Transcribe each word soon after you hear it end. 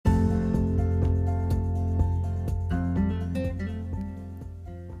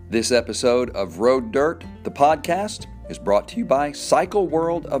This episode of Road Dirt, the podcast, is brought to you by Cycle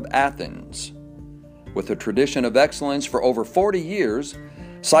World of Athens. With a tradition of excellence for over 40 years,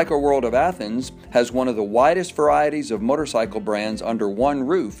 Cycle World of Athens has one of the widest varieties of motorcycle brands under one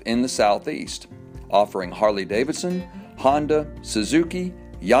roof in the Southeast, offering Harley-Davidson, Honda, Suzuki,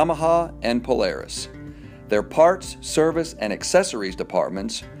 Yamaha, and Polaris. Their parts, service, and accessories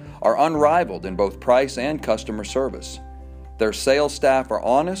departments are unrivaled in both price and customer service. Their sales staff are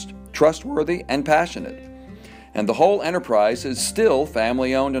honest, trustworthy, and passionate. And the whole enterprise is still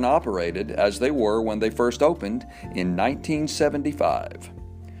family-owned and operated as they were when they first opened in 1975.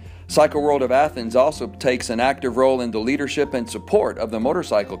 Cycle World of Athens also takes an active role in the leadership and support of the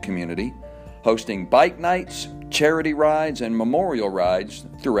motorcycle community, hosting bike nights, charity rides, and memorial rides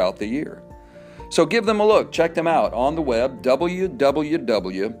throughout the year. So give them a look. Check them out on the web,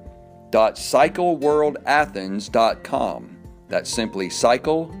 www.cycleworldathens.com. That's simply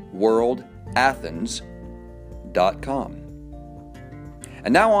cycleworldathens.com.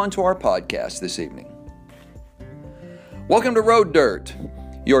 And now on to our podcast this evening. Welcome to Road Dirt,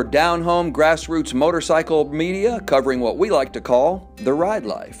 your down-home grassroots motorcycle media covering what we like to call the ride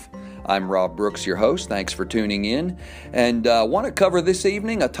life. I'm Rob Brooks, your host. Thanks for tuning in. And I want to cover this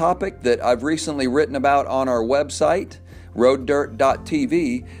evening a topic that I've recently written about on our website,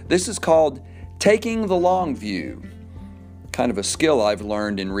 roaddirt.tv. This is called Taking the Long View. Kind of a skill I've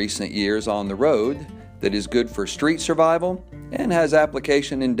learned in recent years on the road that is good for street survival and has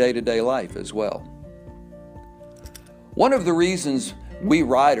application in day-to-day life as well. One of the reasons we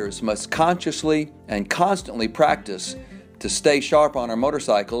riders must consciously and constantly practice to stay sharp on our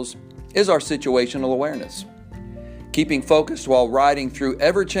motorcycles is our situational awareness. Keeping focused while riding through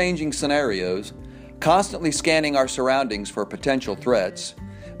ever-changing scenarios, constantly scanning our surroundings for potential threats,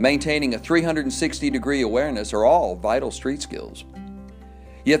 maintaining a 360-degree awareness are all vital street skills.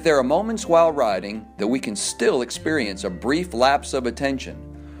 Yet there are moments while riding that we can still experience a brief lapse of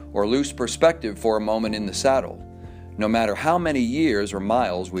attention or lose perspective for a moment in the saddle, no matter how many years or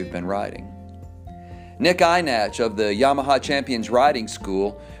miles we've been riding. Nick Einach of the Yamaha Champions Riding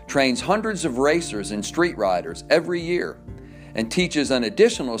School trains hundreds of racers and street riders every year and teaches an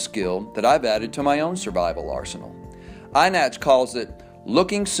additional skill that I've added to my own survival arsenal. Einach calls it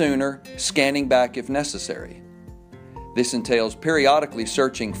looking sooner, scanning back if necessary. This entails periodically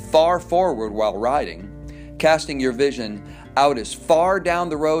searching far forward while riding, casting your vision out as far down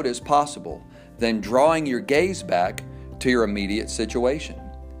the road as possible, then drawing your gaze back to your immediate situation.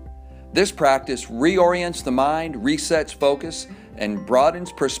 This practice reorients the mind, resets focus, and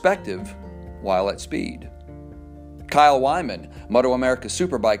broadens perspective while at speed. Kyle Wyman, Moto America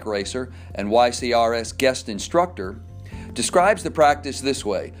Superbike racer and YCRS guest instructor, describes the practice this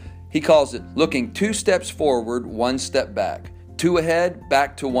way. He calls it looking 2 steps forward, 1 step back, 2 ahead,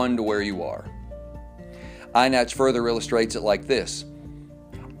 back to 1 to where you are. Einach further illustrates it like this.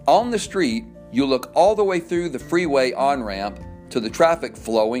 On the street, you look all the way through the freeway on-ramp to the traffic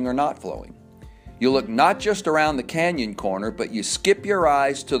flowing or not flowing. You look not just around the canyon corner, but you skip your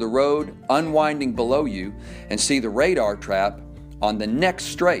eyes to the road unwinding below you and see the radar trap on the next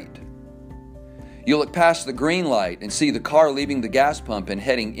straight. You look past the green light and see the car leaving the gas pump and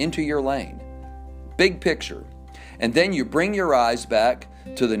heading into your lane. Big picture. And then you bring your eyes back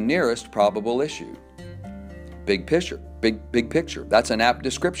to the nearest probable issue. Big picture. Big picture. That's an apt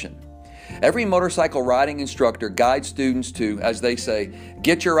description. Every motorcycle riding instructor guides students to, as they say,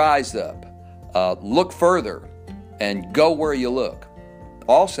 get your eyes up, look further, and go where you look.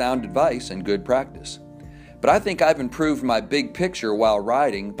 All sound advice and good practice. But I think I've improved my big picture while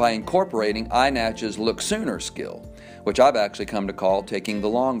riding by incorporating Einach's look sooner skill, which I've actually come to call taking the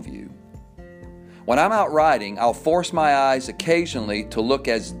long view. When I'm out riding, I'll force my eyes occasionally to look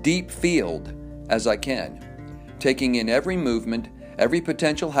as deep field as I can, taking in every movement, every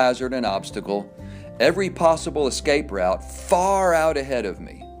potential hazard and obstacle, every possible escape route far out ahead of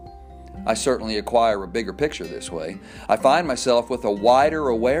me. I certainly acquire a bigger picture this way. I find myself with a wider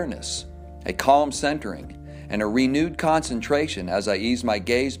awareness, a calm centering, and a renewed concentration as I ease my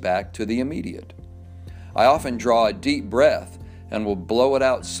gaze back to the immediate. I often draw a deep breath and will blow it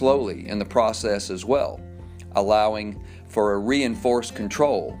out slowly in the process as well, allowing for a reinforced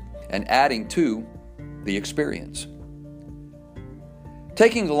control and adding to the experience.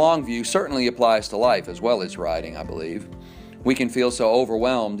 Taking the long view certainly applies to life as well as riding, I believe. We can feel so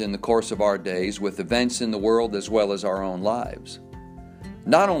overwhelmed in the course of our days with events in the world as well as our own lives.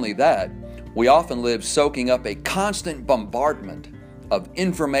 Not only that, we often live soaking up a constant bombardment of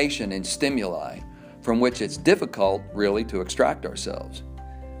information and stimuli from which it's difficult really to extract ourselves.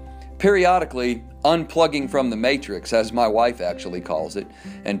 periodically unplugging from the matrix, as my wife actually calls it,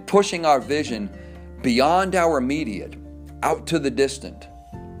 and pushing our vision beyond our immediate, out to the distant,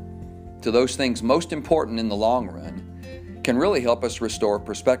 to those things most important in the long run, can really help us restore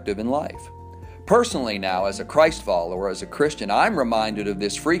perspective in life. Personally now, as a Christ follower, as a Christian, I'm reminded of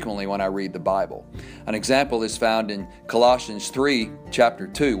this frequently when I read the Bible. An example is found in Colossians 3, chapter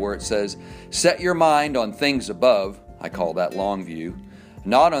 2, where it says, "Set your mind on things above," I call that long view,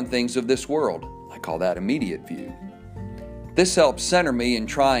 "not on things of this world," I call that immediate view. This helps center me in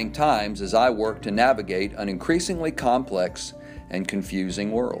trying times as I work to navigate an increasingly complex and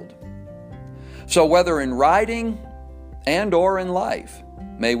confusing world. So whether in writing and or in life,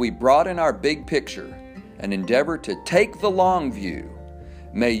 may we broaden our big picture and endeavor to take the long view.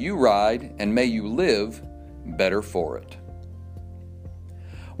 May you ride and may you live better for it.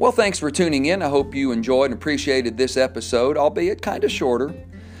 Well, thanks for tuning in. I hope you enjoyed and appreciated this episode, albeit kind of shorter,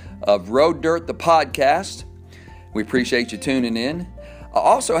 of Road Dirt, the podcast. We appreciate you tuning in.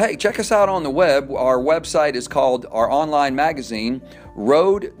 Also, hey, check us out on the web. Our website is called, our online magazine,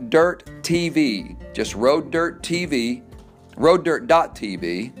 Road Dirt TV. Just Road Dirt TV.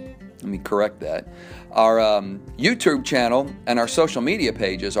 RoadDirt.tv. Let me correct that. Our YouTube channel and our social media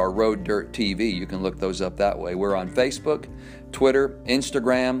pages are Road Dirt TV. You can look those up that way. We're on Facebook, Twitter,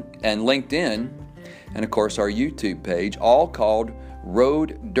 Instagram, and LinkedIn. And of course our YouTube page, all called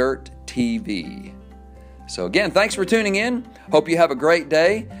Road Dirt TV. So again, thanks for tuning in. Hope you have a great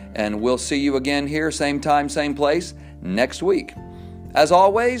day, and we'll see you again here, same time, same place, next week. As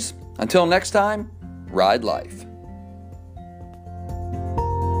always, until next time, ride life.